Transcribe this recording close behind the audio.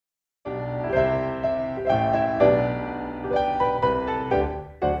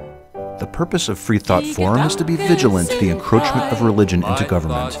The purpose of Freethought Forum is to be vigilant to the encroachment of religion into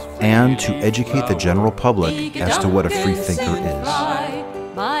government and to educate the general public as to what a freethinker is.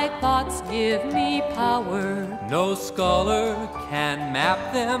 My thoughts give me power. No scholar can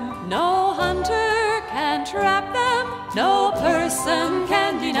map them. No hunter can trap them. No person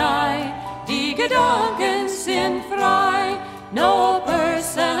can deny. Die Gedanken sind frei. No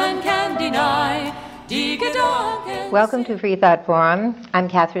person can deny. Die Gedanken. Welcome to Freethought Forum. I'm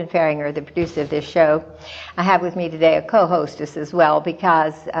Catherine Fahringer, the producer of this show. I have with me today a co-hostess as well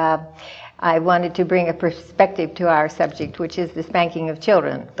because I wanted to bring a perspective to our subject, which is the spanking of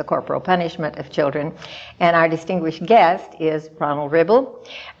children, the corporal punishment of children. And our distinguished guest is Ronald Ribble.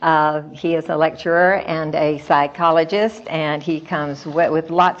 He is a lecturer and a psychologist, and he comes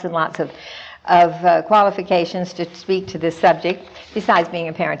with lots and lots of qualifications to speak to this subject, besides being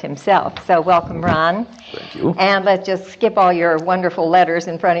a parent himself. So welcome, Ron. Thank you. And let's just skip all your wonderful letters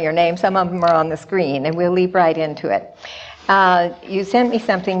in front of your name. Some of them are on the screen, and we'll leap right into it. You sent me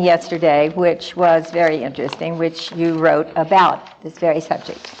something yesterday which was very interesting, which you wrote about this very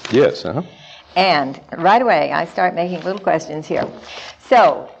subject. Yes, And right away, I start making little questions here.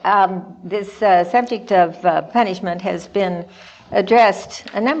 So, this subject of punishment has been addressed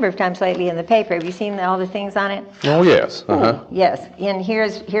a number of times lately in the paper. Have you seen all the things on it? Oh, yes. Yes, and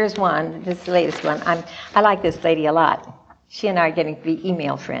here's one. This is the latest one. I like this lady a lot. She and I are getting to be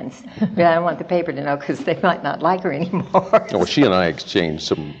email friends, but I don't want the paper to know because they might not like her anymore. Well, she and I exchange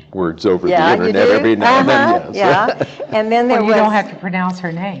some words over the you internet do? every now and then, yes. Yeah, and then there you don't have to pronounce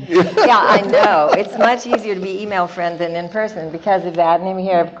her name. Yeah, I know. It's much easier to be email friends than in person because of that. And then we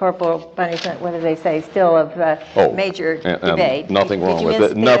hear of corporal punishment, what do they say, still of major debate. Nothing wrong with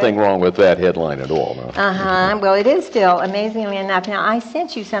it. Nothing wrong with that headline at all. No. Well, it is still, amazingly enough. Now, I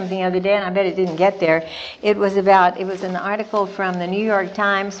sent you something the other day, and I bet it didn't get there. It was an article from the New York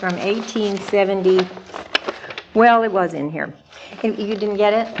Times from 1870. Well, it was in here. You didn't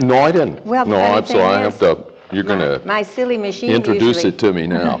get it? No, I didn't. Well, no, so I have to. You're going to my silly machine introduce it to me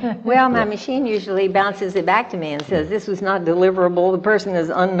now. Well, my machine usually bounces it back to me and says, this was not deliverable, the person is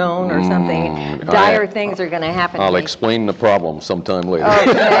unknown or something. Dire things are going to happen. I'll explain the problem sometime later.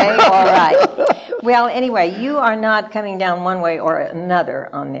 Okay, all right. Well, anyway, you are not coming down one way or another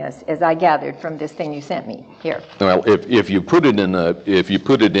on this, as I gathered from this thing you sent me here. Well, if you put it in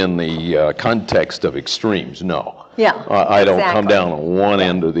the context of extremes, no. Yeah, I don't come down on one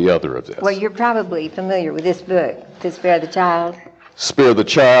end or the other of this. Well, you're probably familiar with this book, To Spare the Child. Spare the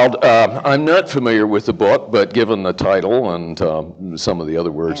Child. I'm not familiar with the book, but given the title and some of the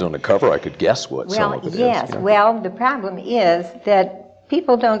other words on the cover, I could guess what some of it is. Yes. Yeah. Well, the problem is that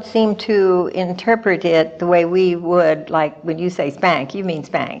people don't seem to interpret it the way we would, like when you say spank, you mean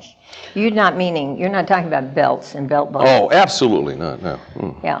spank. You're not talking about belts and belt buckles. Oh, absolutely not, no.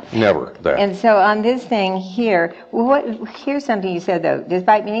 Yeah. Never that. And so on this thing here, here's something you said though.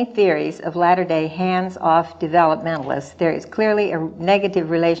 Despite many theories of latter-day hands-off developmentalists, there is clearly a negative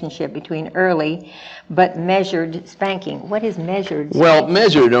relationship between early but measured spanking. What is measured spanking? Well,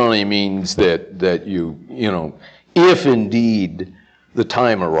 measured only means that you know, if indeed the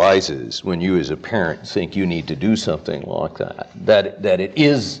time arises when you as a parent think you need to do something like that it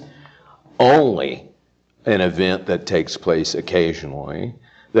is only an event that takes place occasionally,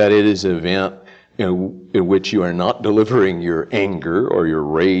 that it is an event in which you are not delivering your anger or your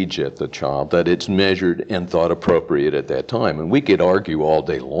rage at the child, that it's measured and thought appropriate at that time. And we could argue all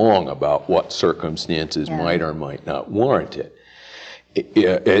day long about what circumstances might or might not warrant it.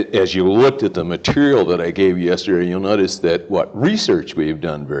 As you looked at the material that I gave you yesterday, you'll notice that what research we've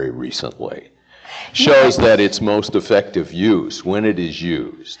done very recently shows that its most effective use, when it is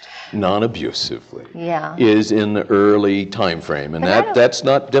used non-abusively, is in the early time frame. And that's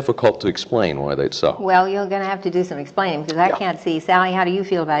not difficult to explain why that's so. Well, you're going to have to do some explaining because I can't see. Sally, how do you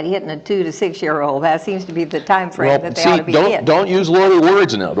feel about hitting a 2 to 6 year old? That seems to be the time frame that they ought to be hit. Don't use loaded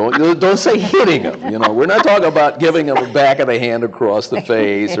words now. Don't say hitting them. You know, we're not talking about giving them a back of the hand across the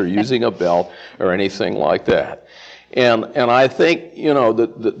face or using a belt or anything like that. And I think, you know,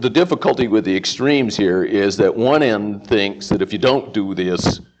 the difficulty with the extremes here is that one end thinks that if you don't do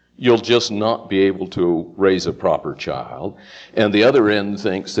this, you'll just not be able to raise a proper child. And the other end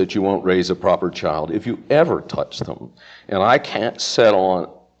thinks that you won't raise a proper child if you ever touch them. And I can't set on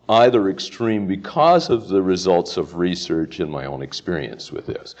either extreme because of the results of research and my own experience with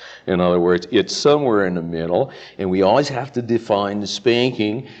this. In other words, it's somewhere in the middle, and we always have to define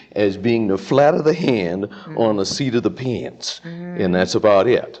spanking as being the flat of the hand on the seat of the pants, and that's about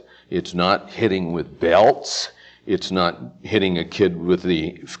it. It's not hitting with belts. It's not hitting a kid with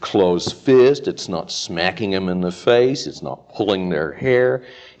the closed fist. It's not smacking them in the face. It's not pulling their hair.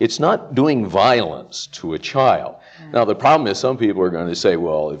 It's not doing violence to a child. Now, the problem is some people are going to say,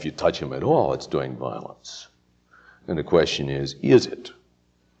 well, if you touch them at all, it's doing violence. And the question is it?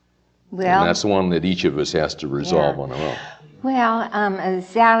 Well, and that's the one that each of us has to resolve on our own. Well,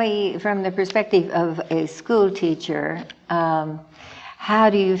 Sally, from the perspective of a school teacher, how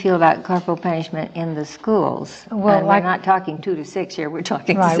do you feel about corporal punishment in the schools? Well, and we're not talking 2 to 6 here, we're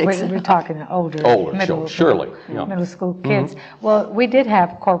talking right, 6. we're talking older middle, surely. Yeah. Middle school kids. Well, we did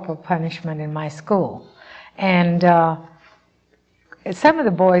have corporal punishment in my school. And some of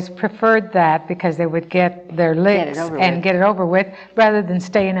the boys preferred that because they would get their licks and get it over with rather than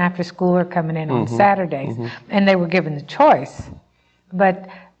staying after school or coming in on Saturdays. And they were given the choice. But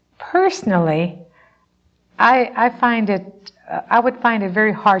personally, I would find it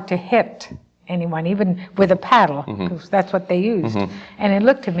very hard to hit anyone, even with a paddle, because that's what they used. And it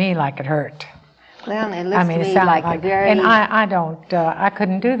looked to me like it hurt. Well, it looks to me like a very... And I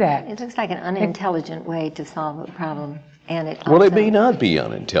couldn't do that. It looks like an unintelligent way to solve a problem. And it Well, it may not be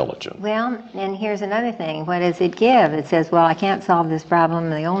unintelligent. Well, and here's another thing. What does it give? It says, well, I can't solve this problem.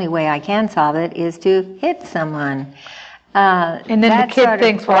 The only way I can solve it is to hit someone. And then the kid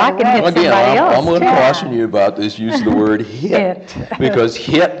thinks, well, I can hit somebody else. I'm going to caution you about this use of the word hit. Because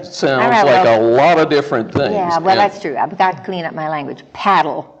hit sounds like a lot of different things. Yeah, well, that's true. I've got to clean up my language.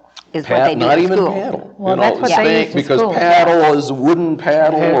 Paddle is what they do not at even school. paddle. Well, that's what they use at because school. paddle is a wooden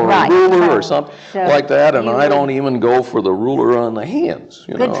paddle or a ruler or something like that, and I don't even go for the ruler on the hands.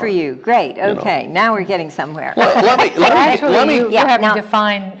 Good for you. Great. Okay, now we're getting somewhere. Let me. You have to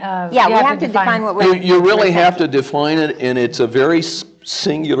define. We have to define what we're. You really have to define it, and it's a very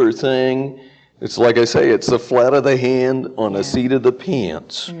singular thing. It's like I say, it's the flat of the hand on the seat of the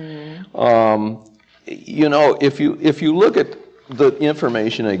pants. If you look at the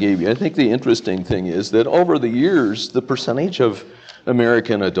information I gave you, I think the interesting thing is that over the years, the percentage of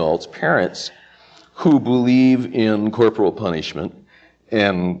American adults, parents, who believe in corporal punishment,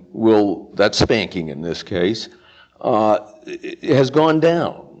 and that's spanking in this case, has gone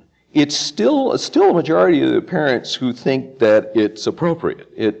down. It's still a majority of the parents who think that it's appropriate.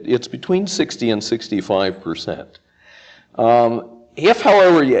 It's between 60 and 65%. If,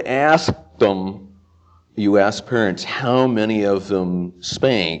 however, you ask parents how many of them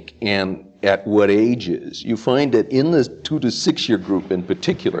spank and at what ages, you find that in the 2 to 6 year group in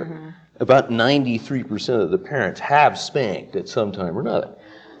particular, about 93% of the parents have spanked at some time or another.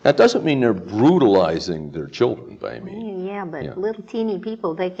 That doesn't mean they're brutalizing their children by any means. Yeah, but little teeny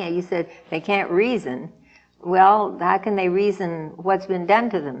people, you said they can't reason. Well, how can they reason what's been done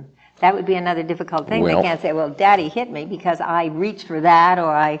to them? That would be another difficult thing. They can't say, well, Daddy hit me because I reached for that,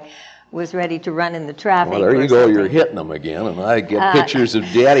 or I was ready to run in the traffic. Well, there you go, you're hitting them again, and I get pictures of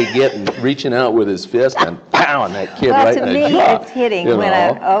Daddy reaching out with his fist and pounding that kid right in the jaw. To me, it's hitting when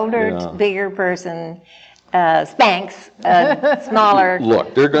an older, bigger person spanks a smaller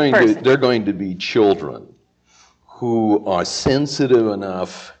Look, they're going to be children who are sensitive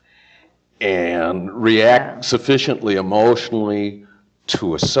enough and react sufficiently emotionally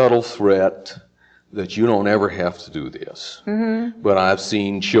to a subtle threat that you don't ever have to do this. But I've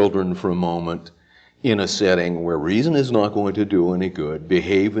seen children for a moment in a setting where reason is not going to do any good,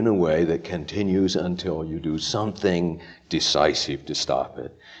 behave in a way that continues until you do something decisive to stop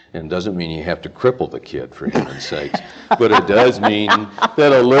it. And doesn't mean you have to cripple the kid, for heaven's sakes, but it does mean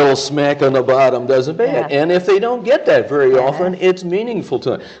that a little smack on the bottom doesn't bad. And if they don't get that very often, it's meaningful to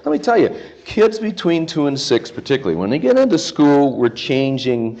them. Let me tell you, kids between 2 and 6 particularly, when they get into school, we're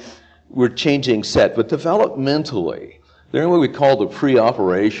changing set, but developmentally, they're in what we call the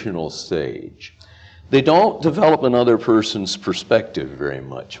pre-operational stage. They don't develop another person's perspective very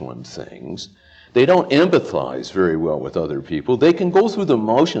much on things. They don't empathize very well with other people. They can go through the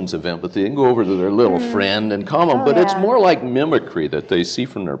motions of empathy and go over to their little friend and calm them, but it's more like mimicry that they see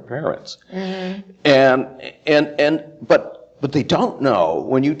from their parents. But they don't know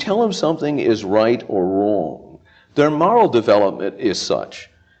when you tell them something is right or wrong. Their moral development is such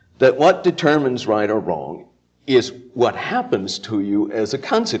that what determines right or wrong is what happens to you as a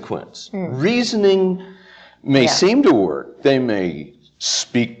consequence. Reasoning may seem to work. They may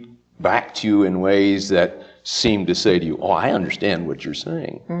speak back to you in ways that seem to say to you, oh, I understand what you're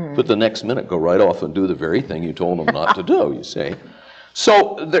saying. But the next minute go right off and do the very thing you told them not to do, you see.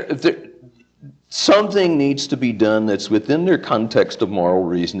 So something needs to be done that's within their context of moral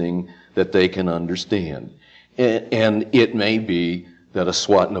reasoning that they can understand. And it may be that a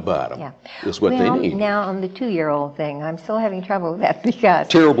swatting about them is what they need. Now, on the 2-year-old thing, I'm still having trouble with that because...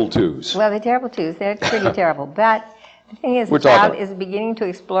 Terrible twos. Well, the terrible twos, they're pretty terrible. But the thing is, the child is beginning to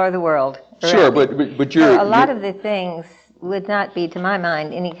explore the world. Sure, but you're... So a lot of the things would not be, to my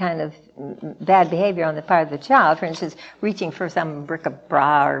mind, any kind of bad behavior on the part of the child. For instance, reaching for some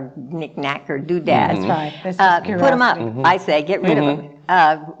bric-a-brac or knick-knack or doodad. That's right. That's just put them up, I say, get rid of them.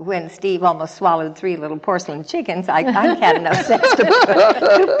 When Steve almost swallowed 3 little porcelain chickens, I had enough sense to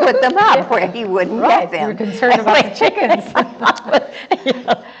put them up where he wouldn't get them. You were concerned about the chickens.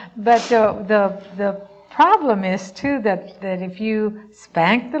 But the problem is, too, that if you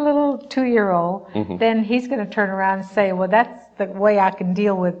spank the little 2-year-old, then he's going to turn around and say, well, that's the way I can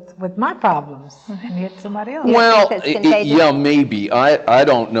deal with my problems, and hit somebody else. Well, yeah, maybe. I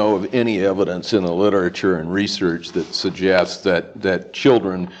don't know of any evidence in the literature and research that suggests that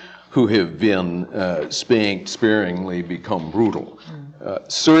children who have been spanked sparingly become brutal.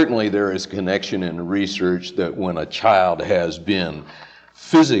 Certainly there is a connection in the research that when a child has been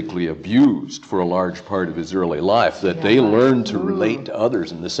physically abused for a large part of his early life, that they learn to relate to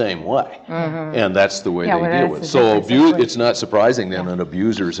others in the same way. And that's the way they deal with it. So it's not surprising then that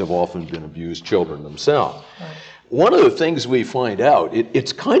abusers have often been abused children themselves. One of the things we find out,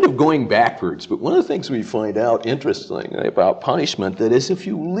 it's kind of going backwards, but one of the things we find out, interestingly, about punishment, that is if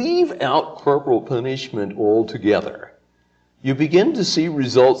you leave out corporal punishment altogether, you begin to see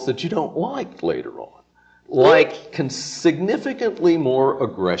results that you don't like later on. Like significantly more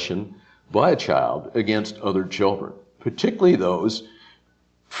aggression by a child against other children, particularly those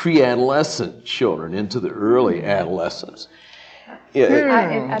pre-adolescent children into the early adolescence.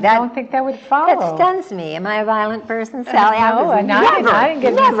 I don't think that would follow. That stuns me. Am I a violent person, Sally? I didn't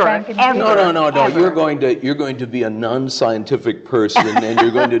get spanking. No. You're going to be a non-scientific person, and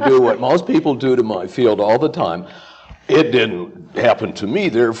you're going to do what most people do to my field all the time. It didn't happen to me,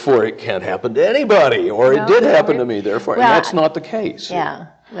 therefore it can't happen to anybody, or it did happen to me, therefore, and that's not the case. Yeah.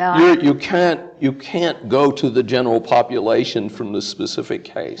 Well, you can't go to the general population from the specific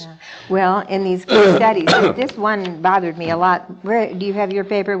case. Well, in these case studies, this one bothered me a lot. Where do you have your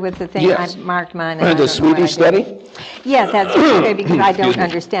paper with the thing? Yes. I marked mine. And the Swedish study? Yes, that's okay, because I don't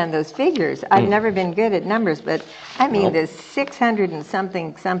understand those figures. I've never been good at numbers, but I mean the 600 and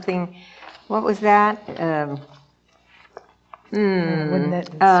something. What was that? Wouldn't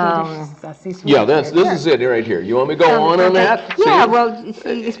Yeah, this is it right here. You want me to go on that? Yeah, well,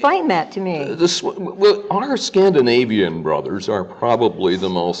 explain that to me. Well, our Scandinavian brothers are probably the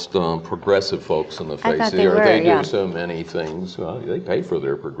most progressive folks on the face of the earth. They do so many things. They pay for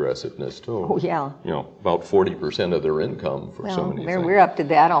their progressiveness, too. Oh, yeah. You know, about 40% of their income for so many things. We're up to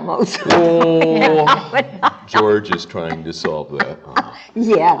that almost. Oh, George is trying to solve that.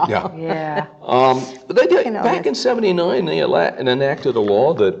 Yeah. They did, back in '79, they enacted a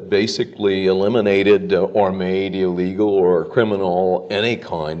law that basically eliminated or made illegal or criminal any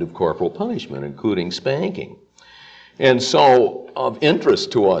kind of corporal punishment, including spanking. And so of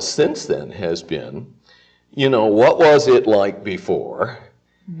interest to us since then has been, what was it like before,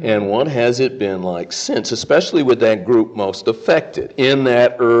 and what has it been like since, especially with that group most affected, in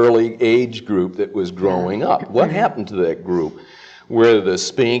that early age group that was growing up. What happened to that group where the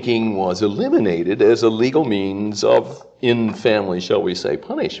spanking was eliminated as a legal means of in-family, shall we say,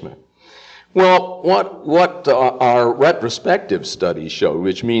 punishment? Well, what our retrospective studies showed,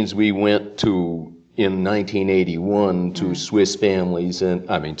 which means we went to, in 1981, to Swedish families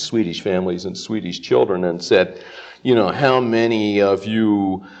and Swedish children and said, how many of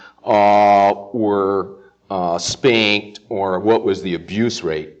you were spanked, or what was the abuse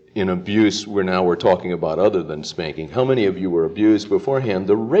rate? In abuse, we're talking about other than spanking. How many of you were abused beforehand?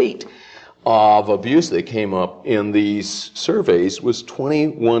 The rate of abuse that came up in these surveys was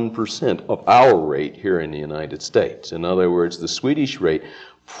 21% of our rate here in the United States. In other words, the Swedish rate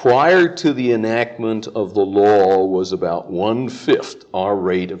prior to the enactment of the law was about 1/5 our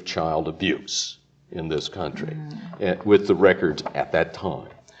rate of child abuse in this country, with the records at that time.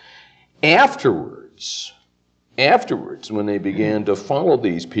 Afterwards, when they began to follow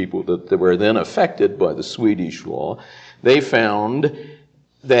these people that were then affected by the Swedish law, they found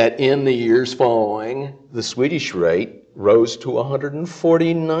that in the years following, the Swedish rate rose to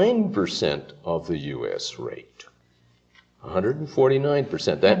 149% of the U.S. rate.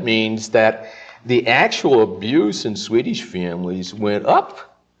 149%. That means that the actual abuse in Swedish families went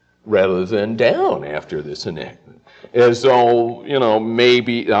up rather than down after this enactment. As though,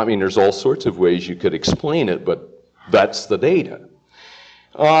 maybe, there's all sorts of ways you could explain it, but that's the data.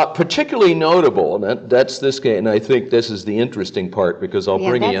 Particularly notable, and that's this case, and I think this is the interesting part because I'll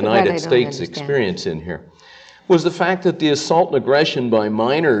bring a United States experience in here. was the fact that the assault and aggression by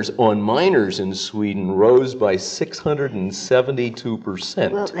minors on minors in Sweden rose by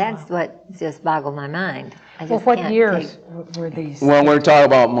 672%. Well, that's what just boggled my mind. Well, what years were these? When we're talking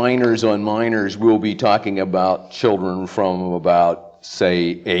about minors on minors, we'll be talking about children from about,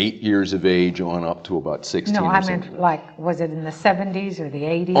 say, 8 years of age on up to about 16 No, or I something. meant like, was it in the 70s or the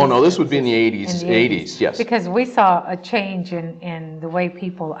 80s? Oh, no, this would be in the 80s, In the 80s, yes. Because we saw a change in the way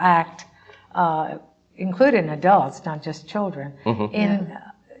people act, including adults, not just children.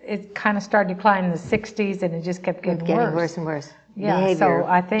 It kind of started declining in the 60s, and it just kept getting worse and worse. Yeah, Behavior. so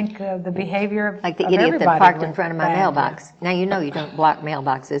I think the behavior of Like the idiot that everybody parked in was front of my bad. mailbox. Now you know you don't block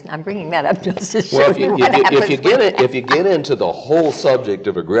mailboxes. I'm bringing that up just to show Well, if you you, what happens. if you get into the whole subject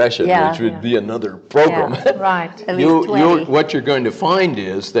of aggression, Yeah. which would be another program, Right. At least 20. what you're going to find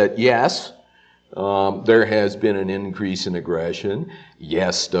is that, yes, there has been an increase in aggression.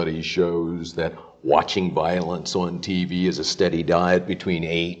 Yes, study shows that watching violence on TV as a steady diet between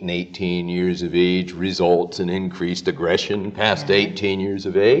 8 and 18 years of age results in increased aggression past 18 years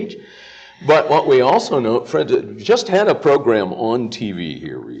of age. But what we also know, friends, just had a program on TV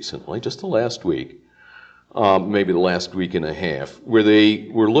here recently, just the last week, maybe the last week and a half, where they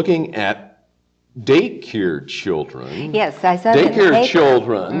were looking at daycare children. Yes, I saw that in the Daycare paper.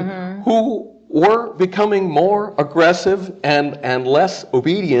 children who were becoming more aggressive and less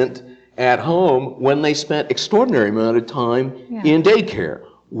obedient at home when they spent extraordinary amount of time in daycare,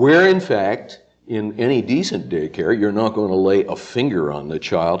 where in fact, in any decent daycare, you're not going to lay a finger on the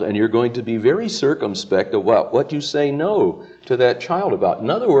child, and you're going to be very circumspect about what you say no to that child about. In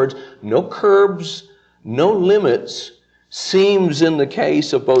other words, no curbs, no limits, seems in the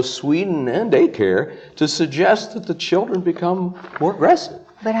case of both Sweden and daycare to suggest that the children become more aggressive.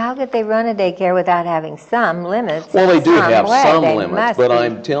 But how could they run a daycare without having some limits? Well, they do have way? some They limits, must but be.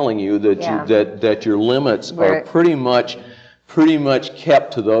 I'm telling you that that your limits Where- are pretty much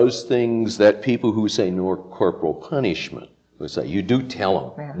kept to those things that people who say no corporal punishment would say. You do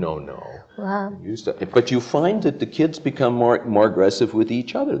tell them, no. Well, But you find that the kids become more aggressive with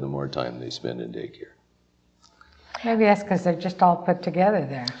each other the more time they spend in daycare. Maybe that's because they're just all put together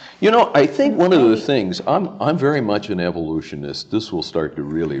there. You know, I think one of the things, I'm very much an evolutionist. This will start to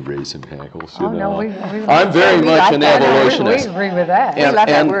really raise some hackles, you know. I'm very much an evolutionist. We agree with that. We love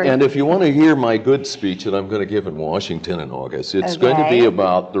that word. And if you want to hear my good speech that I'm going to give in Washington in August, it's going to be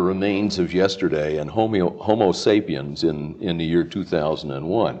about the remains of yesterday and Homo sapiens in the year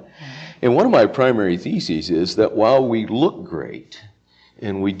 2001. And one of my primary theses is that while we look great,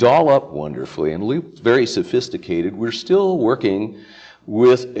 and we doll up wonderfully and look very sophisticated, we're still working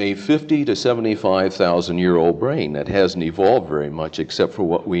with a 50 to 75,000 year old brain that hasn't evolved very much except for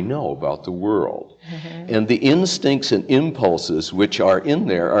what we know about the world. And the instincts and impulses which are in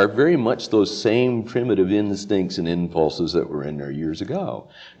there are very much those same primitive instincts and impulses that were in there years ago.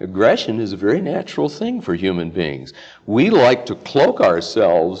 Aggression is a very natural thing for human beings. We like to cloak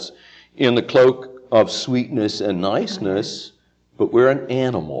ourselves in the cloak of sweetness and niceness, but we're an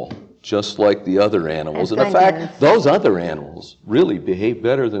animal, just like the other animals. And in fact, those other animals really behave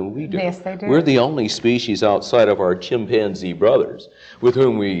better than we do. Yes, they do. We're the only species outside of our chimpanzee brothers with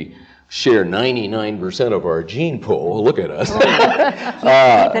whom we share 99% of our gene pool. Look at us.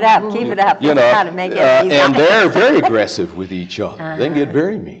 keep it up. You How to know, make it and they're very aggressive with each other. They can get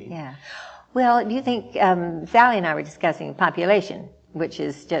very mean. Yeah. Well, do you think, Sally and I were discussing population, which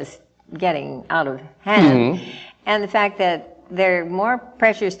is just getting out of hand, and the fact that there are more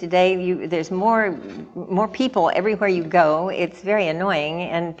pressures today. There's more people everywhere you go. It's very annoying,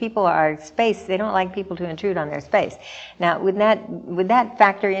 and people are space. They don't like people to intrude on their space. Now, would that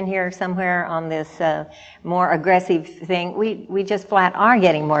factor in here somewhere on this more aggressive thing? We just flat are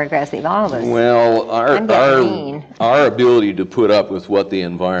getting more aggressive, all of us. Well, I'm getting mean. our ability to put up with what the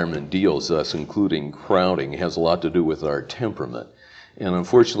environment deals us, including crowding, has a lot to do with our temperament. And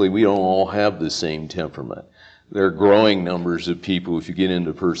unfortunately, we don't all have the same temperament. There are growing numbers of people, if you get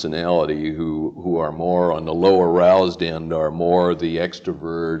into personality, who are more on the low aroused end, are more the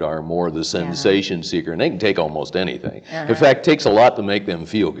extrovert, are more the sensation seeker, and they can take almost anything. In fact, it takes a lot to make them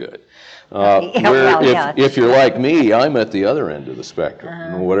feel good. If you're like me, I'm at the other end of the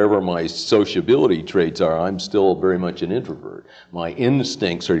spectrum. Whatever my sociability traits are, I'm still very much an introvert. My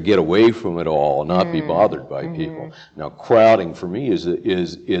instincts are to get away from it all, not be bothered by people. Now, crowding for me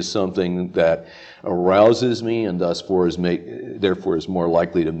is something that arouses me, and therefore is more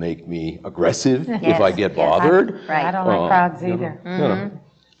likely to make me aggressive if I get bothered. I don't like crowds either.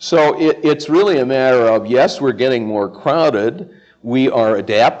 So it's really a matter of, yes, we're getting more crowded. We are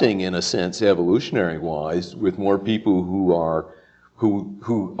adapting, in a sense, evolutionary-wise, with more people who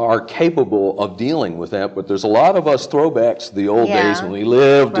who are capable of dealing with that, but there's a lot of us throwbacks to the old days when we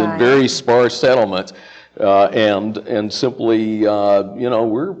lived in very sparse settlements, and simply, you know,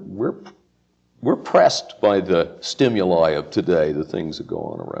 we're pressed by the stimuli of today, the things that go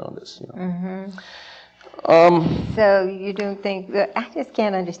on around us. You know. So you don't think that, I just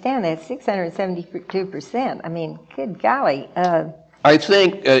can't understand that 672%. I mean, good golly. I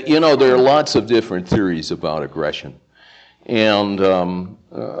think you know, there are lots of different theories about aggression. And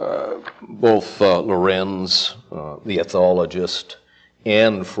both Lorenz, the ethologist,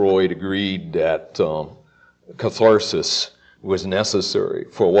 and Freud agreed that catharsis was necessary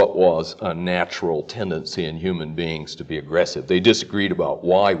for what was a natural tendency in human beings to be aggressive. They disagreed about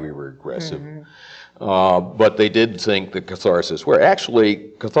why we were aggressive, but they did think that catharsis, where actually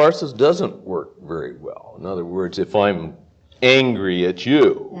catharsis doesn't work very well. In other words, if I'm angry at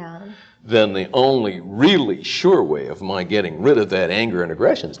you, then the only really sure way of my getting rid of that anger and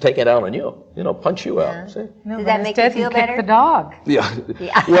aggression is take it out on you. You know, punch you out. See? No, does that make you feel better? Kick the dog. Yeah.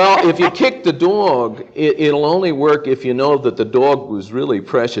 Well, if you kick the dog, it'll only work if you know that the dog was really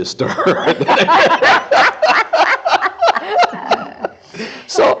precious to her.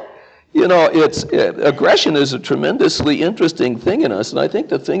 So, you know, aggression is a tremendously interesting thing in us, and I think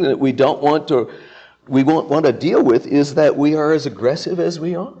the thing that we won't want to deal with is that we are as aggressive as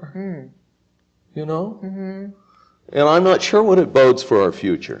we are. You know? And I'm not sure what it bodes for our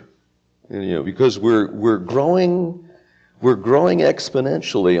future. And, you know, because we're growing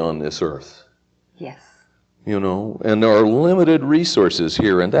exponentially on this earth. Yes. You know, and there are limited resources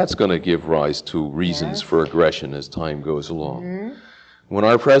here, and that's going to give rise to reasons for aggression as time goes along. When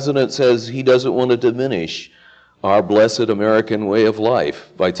our president says he doesn't want to diminish our blessed American way of life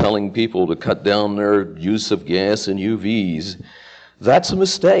by telling people to cut down their use of gas and UVs, that's a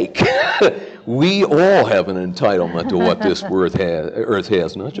mistake. We all have an entitlement to what this earth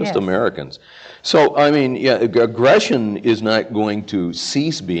has, not just Americans. So, I mean, yeah, aggression is not going to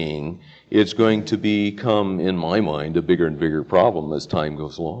cease being. It's going to become, in my mind, a bigger and bigger problem as time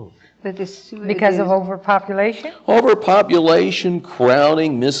goes along. But because of overpopulation? Overpopulation,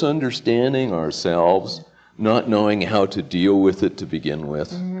 crowding, misunderstanding ourselves, not knowing how to deal with it to begin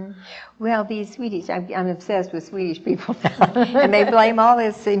with. Well, these Swedish, I'm obsessed with Swedish people now, and they blame all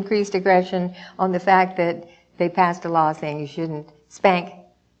this increased aggression on the fact that they passed a law saying you shouldn't spank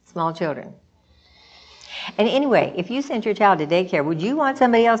small children. And anyway, if you sent your child to daycare, would you want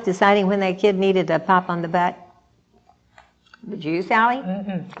somebody else deciding when that kid needed a pop on the butt? Would you, Sally?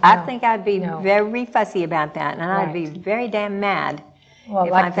 I think I'd be very fussy about that, and I'd be very damn mad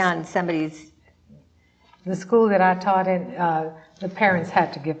if I found somebody's... The school that I taught in, the parents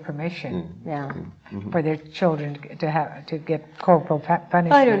had to give permission for their children to get corporal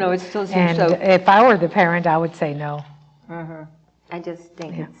punishment. I don't know, it still seems so... if I were the parent, I would say no. I just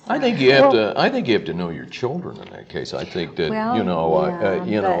think it's... I think you have to. I think you have to know your children in that case. I think that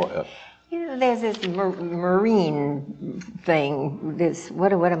there's this marine thing. This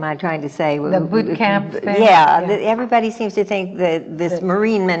what am I trying to say? The boot camp thing. Everybody seems to think that this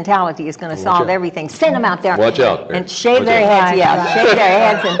marine mentality is going to solve everything. Send them out there. Watch out. And shave their heads. Shave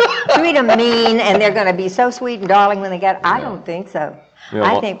their heads and treat them mean, and they're going to be so sweet and darling when they get. I don't think so.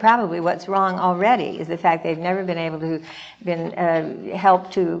 I think probably what's wrong already is the fact they've never been able to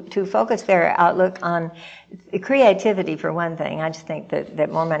help to focus their outlook on creativity, for one thing. I just think that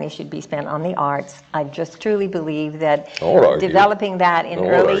more money should be spent on the arts. I just truly believe that developing that in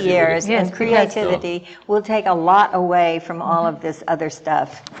early years and creativity will take a lot away from all of this other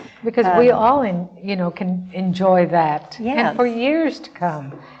stuff. Because we all, can enjoy that. And for years to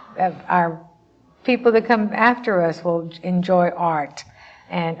come, our people that come after us will enjoy art.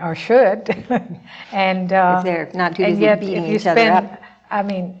 Or should, and if they're not too busy beating each other up. I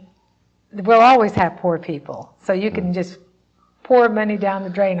mean, we'll always have poor people, so you can just pour money down the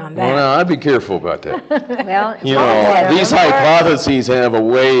drain on that. Well, now, I'd be careful about that. Well, these hypotheses have a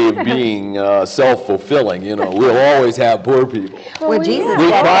way of being self-fulfilling. We'll always have poor people. Well, Jesus we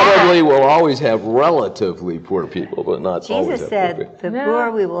said probably will always have relatively poor people, but not always. Jesus said, "The poor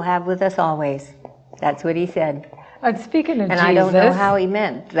we will have with us always." That's what he said. And speaking of Jesus... I don't know how he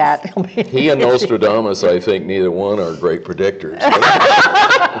meant that. He and Nostradamus, I think, neither one are great predictors.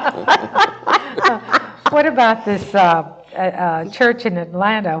 What about this church in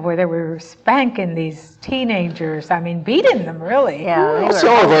Atlanta where they were spanking these teenagers. I mean, beating them, really. Yeah, Well,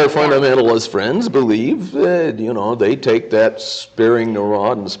 some of our fundamentalist friends believe that, you know, they take that sparing the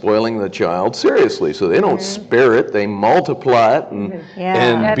rod and spoiling the child seriously. So they don't spare it, they multiply it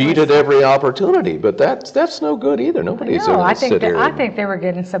and beat it every opportunity. But that's no good either. Nobody's No, going I to sit here. I think they were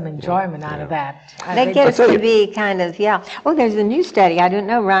getting some enjoyment out of that. That gets to be kind of, Oh, there's a new study. I don't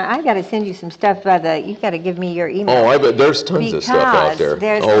know, Ron. I've got to send you some stuff you've got to give me your email. Oh, I bet there's tons of stuff out there.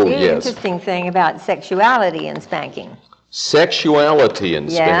 There's a really interesting thing about sexuality in spanking. Sexuality in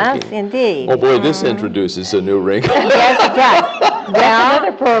spanking. Yes, indeed. Oh boy, this introduces a new wrinkle. Yes, it does. Well,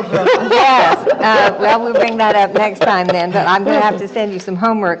 another program. Yes. Well, we'll bring that up next time then, but I'm going to have to send you some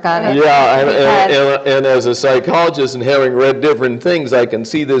homework on it. Yeah, and as a psychologist and having read different things, I can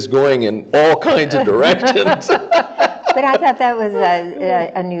see this going in all kinds of directions. But I thought that was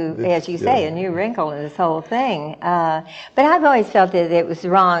a new, as you say, a new wrinkle in this whole thing. But I've always felt that it was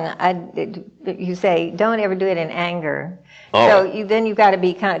wrong. You say, don't ever do it in anger. Oh. So then you've got to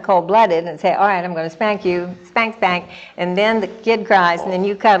be kind of cold-blooded and say, all right, I'm going to spank you, spank, spank. And then the kid cries, and then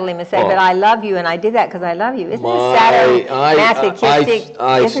you cuddle him and say, but I love you, and I did that because I love you. Isn't this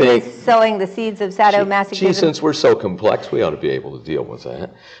sadomasochistic? Isn't this sowing the seeds of sadomasochism? Gee, since we're so complex, we ought to be able to deal with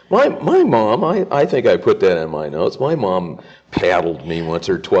that. My mom, I think I put that in my notes, my mom paddled me once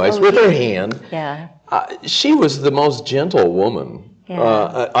or twice with her hand. Yeah. She was the most gentle woman.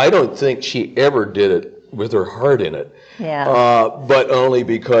 Yeah. I don't think she ever did it with her heart in it. Yeah. But only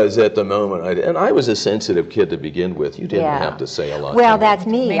because at the moment, and I was a sensitive kid to begin with. You didn't have to say a lot. Well, that's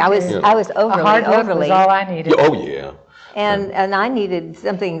me. I was overly. Was all I needed. Oh yeah. And I needed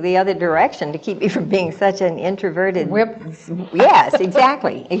something the other direction to keep me from being such an introverted whip. Yes,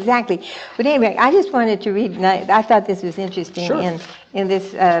 exactly. But anyway, I just wanted to read. And I thought this was interesting. Sure. In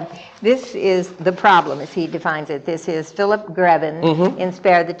this, this is the problem, as he defines it. This is Philip Grevin in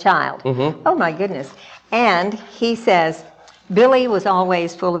Spare the Child. Oh my goodness! And he says, Billy was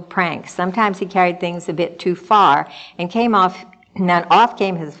always full of pranks. Sometimes he carried things a bit too far, and off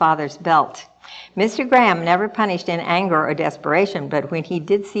came his father's belt. Mr. Graham never punished in anger or desperation, but when he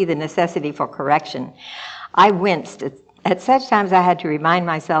did see the necessity for correction, I winced. At such times I had to remind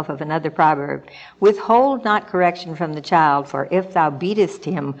myself of another proverb, withhold not correction from the child, for if thou beatest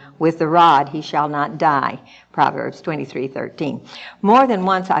him with the rod, he shall not die. Proverbs 23:13. More than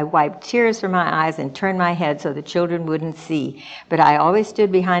once I wiped tears from my eyes and turned my head so the children wouldn't see, but I always stood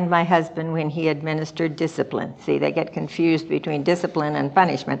behind my husband when he administered discipline. See, they get confused between discipline and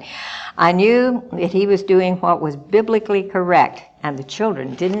punishment. I knew that he was doing what was biblically correct, and the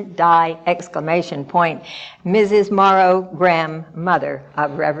children didn't die! Exclamation point. Mrs. Morrow Graham, mother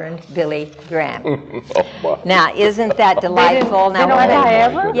of Reverend Billy Graham. Now, isn't that delightful?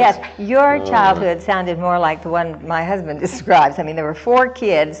 Yes, your childhood sounded more like the one my husband describes. I mean, there were 4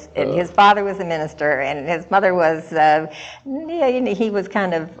 kids, and his father was a minister, and his mother was, he was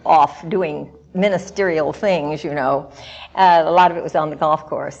kind of off doing ministerial things, you know. A lot of it was on the golf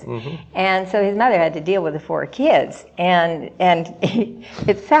course. And so his mother had to deal with the 4 kids. And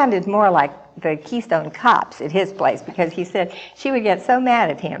it sounded more like the Keystone Cops at his place, because he said she would get so mad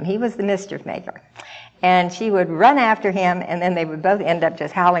at him. He was the mischief maker. And she would run after him, and then they would both end up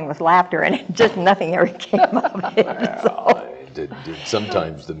just howling with laughter, and just nothing ever came of it.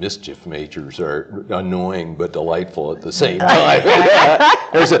 Sometimes the mischief makers are annoying but delightful at the same time.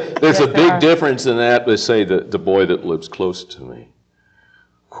 There's a big difference in that. Let's say the boy that lives close to me,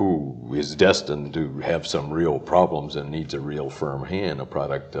 who is destined to have some real problems and needs a real firm hand, a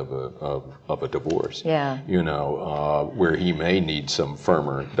product of a divorce. Yeah. You know, where he may need some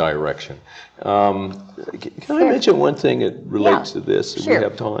firmer direction. Can I mention one thing that relates to this? Sure. We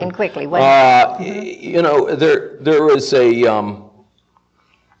have time. And quickly. You know, there was a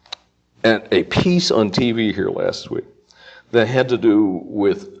piece on TV here last week that had to do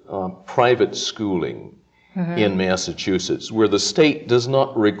with private schooling in Massachusetts, where the state does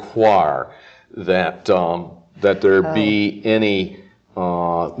not require that there be any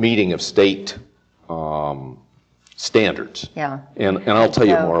meeting of state standards. Yeah. And I'll tell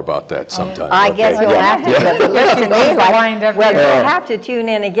you more about that sometime. I guess you'll have to. Well, you'll have to tune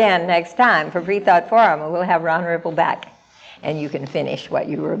in again next time for Freethought Forum, and we'll have Ron Ribble back, and you can finish what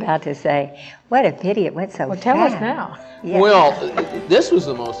you were about to say. What a pity it went so fast. Tell us now. Yes. Well, this was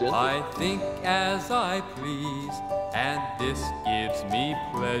the most interesting. I think as I please, and this gives me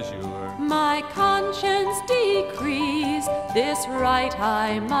pleasure. My conscience decrees, this right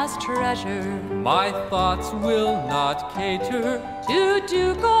I must treasure. My thoughts will not cater To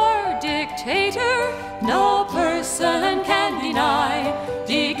duke or dictator, no person can